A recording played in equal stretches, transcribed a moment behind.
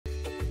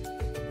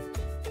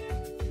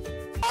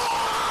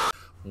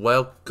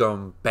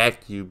Welcome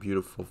back, you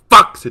beautiful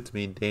fucks. It's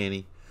me,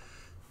 Danny.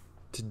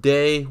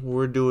 Today,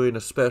 we're doing a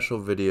special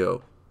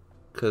video.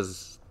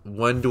 Because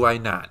when do I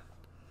not?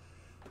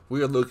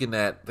 We are looking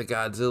at the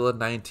Godzilla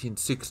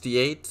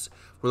 1968s.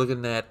 We're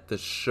looking at the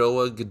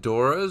SHOWA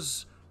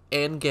Ghidorahs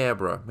and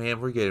Gabara. Man,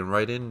 we're getting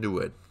right into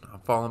it. I'm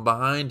falling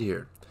behind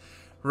here.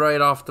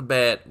 Right off the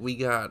bat, we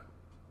got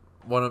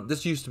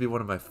this used to be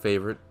one of my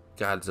favorite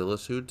Godzilla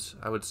suits,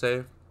 I would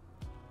say,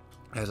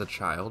 as a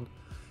child.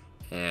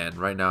 And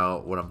right now,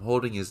 what I'm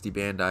holding is the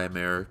Bandai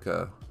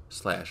America /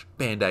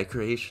 Bandai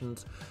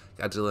Creations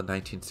Godzilla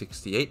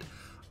 1968.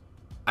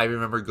 I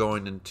remember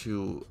going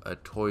into a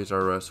Toys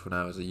R Us when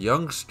I was a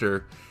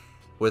youngster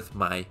with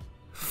my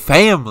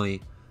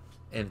family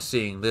and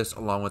seeing this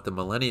along with the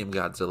Millennium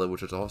Godzilla,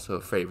 which is also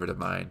a favorite of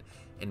mine,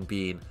 and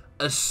being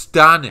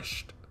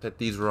astonished that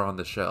these were on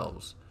the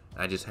shelves.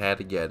 I just had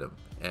to get them,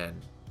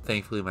 and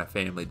thankfully my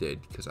family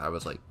did, because I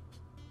was like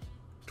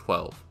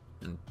 12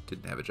 and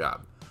didn't have a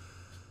job.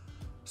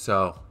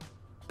 So,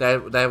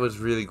 that was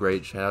really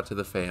great. Shout out to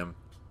the fam.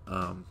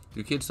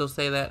 Do kids still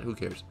say that? Who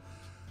cares?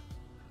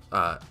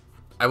 I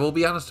will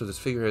be honest with this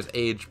figure has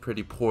aged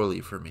pretty poorly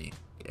for me.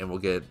 And we'll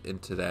get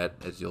into that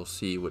as you'll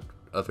see with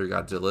other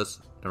Godzillas.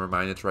 Never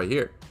mind, it's right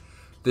here.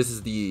 This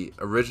is the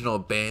original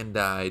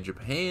Bandai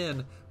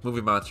Japan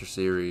movie monster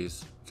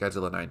series,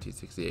 Godzilla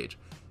 1968.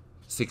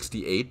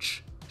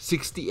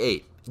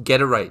 68.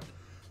 Get it right.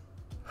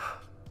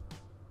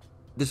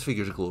 This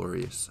figure's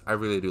glorious. I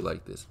really do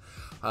like this.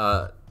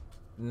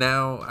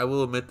 Now, I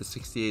will admit the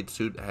 68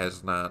 suit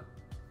has kind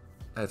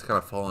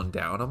of fallen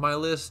down on my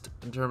list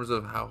in terms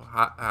of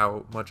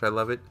how much I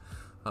love it.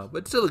 But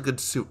it's still a good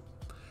suit.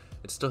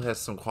 It still has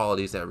some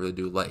qualities that I really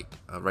do like.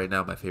 Right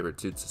now, my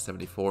favorite suits are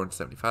 74 and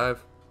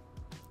 75.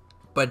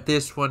 But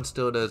this one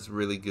still does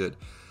really good.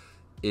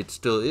 It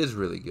still is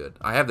really good.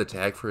 I have the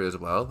tag for it as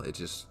well. It's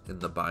just in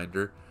the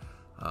binder.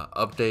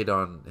 Update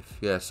on, if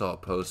you guys saw a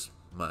post,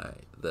 my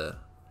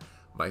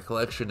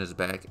collection is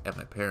back at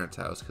my parents'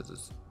 house because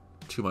it's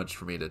too much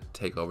for me to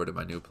take over to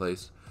my new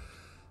place.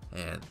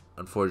 And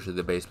unfortunately,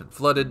 the basement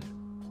flooded.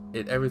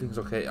 Everything's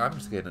okay. I'm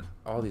just getting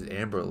all these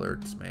Amber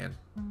Alerts, man.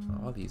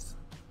 All these.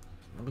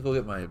 Let me go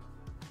get my. Do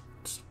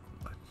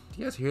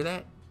you guys hear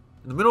that?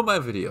 In the middle of my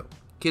video,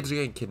 kids are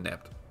getting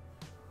kidnapped.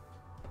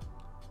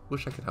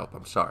 Wish I could help.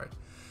 I'm sorry.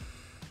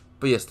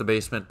 But yes, the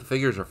basement. The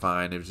figures are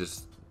fine. It was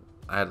just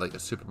I had like a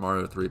Super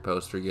Mario 3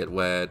 poster get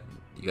wet.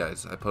 You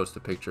guys, I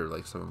posted a picture of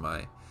like some of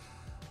my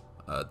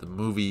the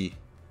movie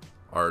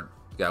art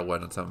got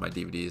wet on some of my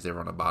DVDs. They were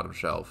on the bottom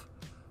shelf.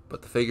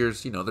 But the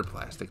figures, you know, they're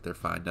plastic. They're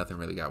fine. Nothing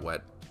really got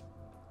wet.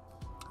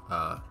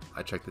 I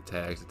checked the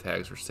tags. The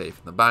tags were safe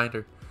in the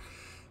binder.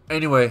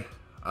 Anyway,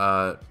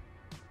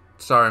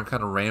 sorry, I'm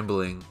kind of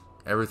rambling.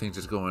 Everything's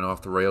just going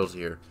off the rails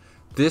here.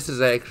 This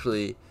is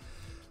actually...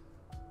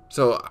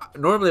 So,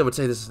 normally I would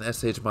say this is an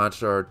SH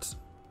Monster Arts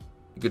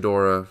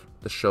Ghidorah,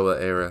 the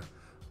Showa era.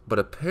 But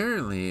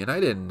apparently, and I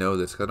didn't know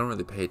this because I don't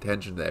really pay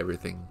attention to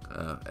everything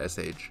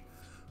SH.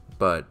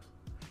 But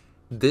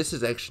this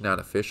is actually not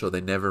official.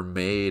 They never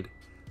made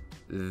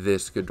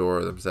this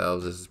Ghidorah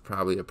themselves. This is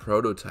probably a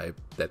prototype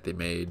that they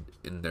made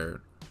in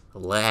their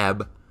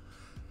lab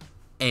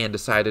and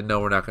decided, no,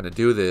 we're not going to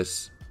do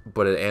this.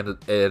 But it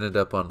ended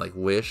up on like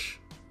Wish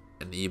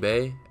and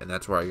eBay, and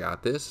that's where I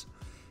got this.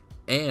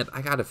 And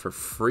I got it for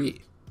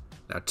free.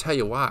 Now, I'll tell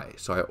you why.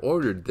 So I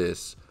ordered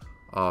this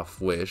off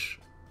Wish,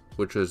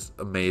 which was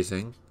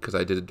amazing because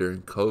I did it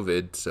during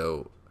COVID,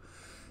 so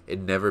it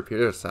never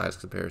appeared as a size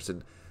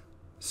comparison.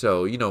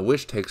 So, you know,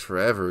 Wish takes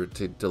forever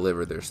to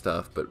deliver their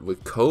stuff, but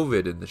with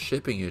COVID and the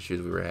shipping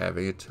issues we were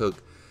having, it took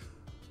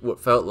what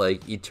felt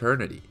like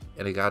eternity.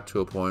 And it got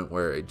to a point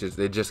where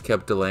they just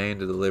kept delaying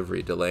the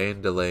delivery,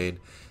 delaying,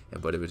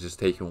 but it was just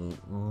taking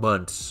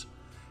months.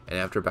 And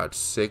after about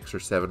 6 or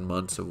 7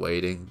 months of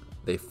waiting,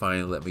 they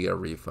finally let me get a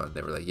refund.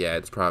 They were like, yeah,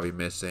 it's probably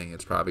missing,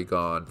 it's probably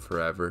gone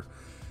forever.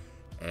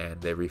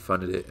 And they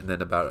refunded it, and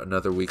then about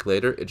another week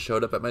later, it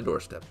showed up at my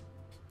doorstep.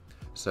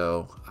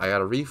 So I got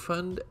a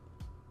refund,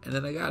 and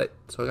then I got it.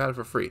 So I got it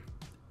for free.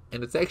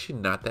 And it's actually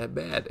not that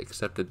bad,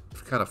 except it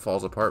kind of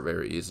falls apart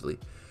very easily.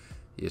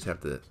 You just have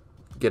to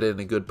get it in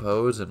a good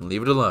pose and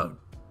leave it alone.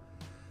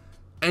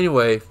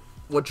 Anyway,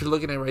 what you're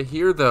looking at right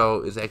here,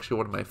 though, is actually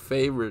one of my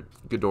favorite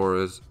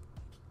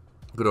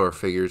Ghidorah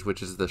figures,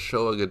 which is the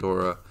Showa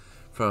Ghidorah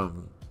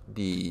from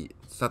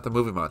it's not the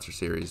movie monster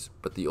series,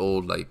 but the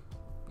old, like,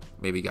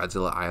 maybe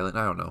Godzilla Island,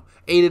 I don't know.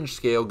 8-inch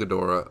scale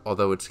Ghidorah,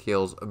 although it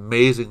scales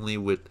amazingly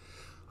with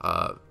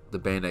the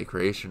Bandai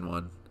Creation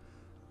one.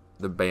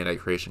 The Bandai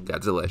Creation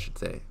Godzilla, I should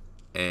say.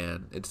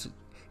 And it's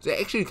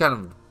actually kind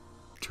of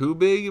too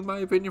big, in my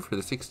opinion, for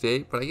the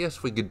 68. But I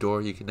guess with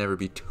Ghidorah, you can never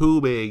be too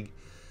big.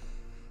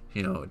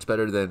 You know, it's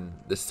better than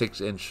the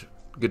 6-inch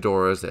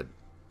Ghidorahs that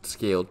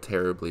scaled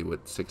terribly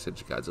with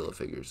 6-inch Godzilla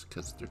figures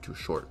because they're too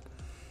short.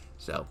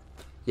 So,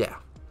 yeah.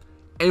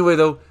 Anyway,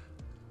 though,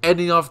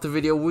 ending off the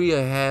video, we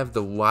have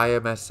the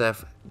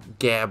YMSF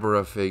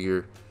Gabara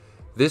figure.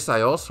 This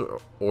I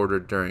also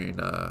ordered during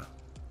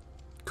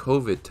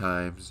COVID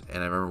times,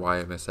 and I remember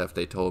YMSF,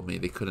 they told me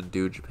they couldn't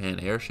do Japan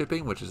air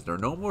shipping, which is their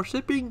no more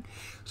shipping,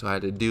 so I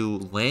had to do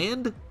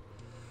land,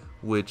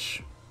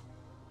 which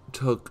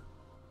took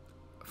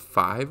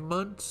 5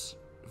 months,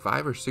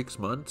 5 or 6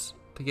 months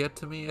to get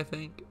to me, I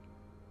think.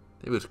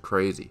 It was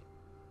crazy,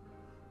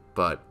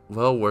 but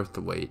well worth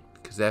the wait,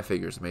 because that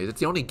figure is amazing. It's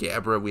the only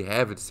Gabara we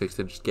have at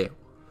 6-inch scale.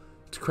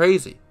 It's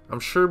crazy. I'm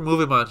sure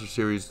Movie Monster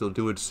Series will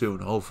do it soon,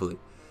 hopefully,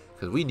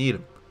 because we need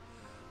them.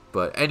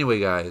 But anyway,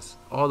 guys,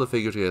 all the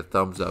figures get a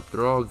thumbs up.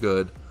 They're all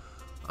good.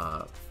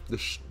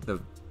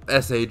 The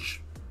SH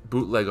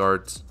bootleg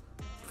arts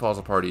falls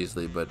apart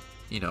easily, but,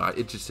 you know,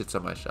 it just sits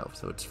on my shelf,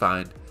 so it's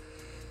fine.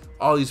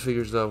 All these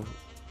figures, though,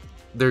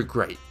 they're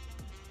great.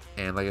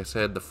 And like I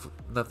said,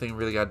 nothing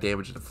really got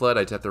damaged in the flood.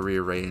 I just have to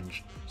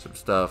rearrange some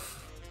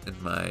stuff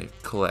in my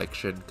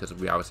collection, because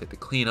we obviously have to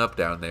clean up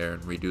down there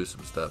and redo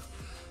some stuff.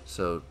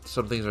 So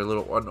some things are a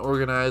little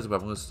unorganized, but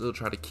I'm going to still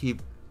try to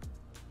keep...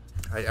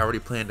 I already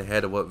planned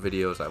ahead of what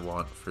videos I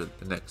want for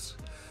the next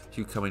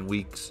few coming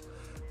weeks.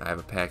 I have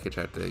a package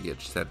I have to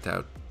get sent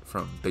out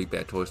from Big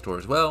Bad Toy Store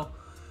as well.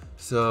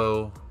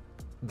 So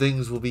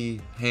things will be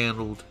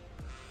handled.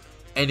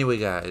 Anyway,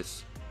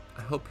 guys,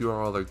 I hope you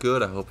all are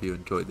good. I hope you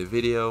enjoyed the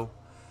video.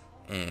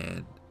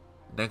 And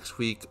next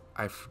week,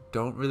 I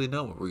don't really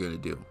know what we're going to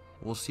do.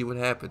 We'll see what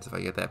happens if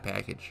I get that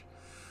package.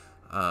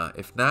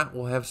 If not,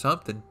 we'll have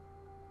something.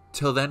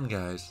 Till then,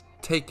 guys,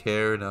 take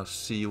care, and I'll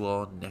see you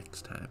all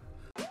next time.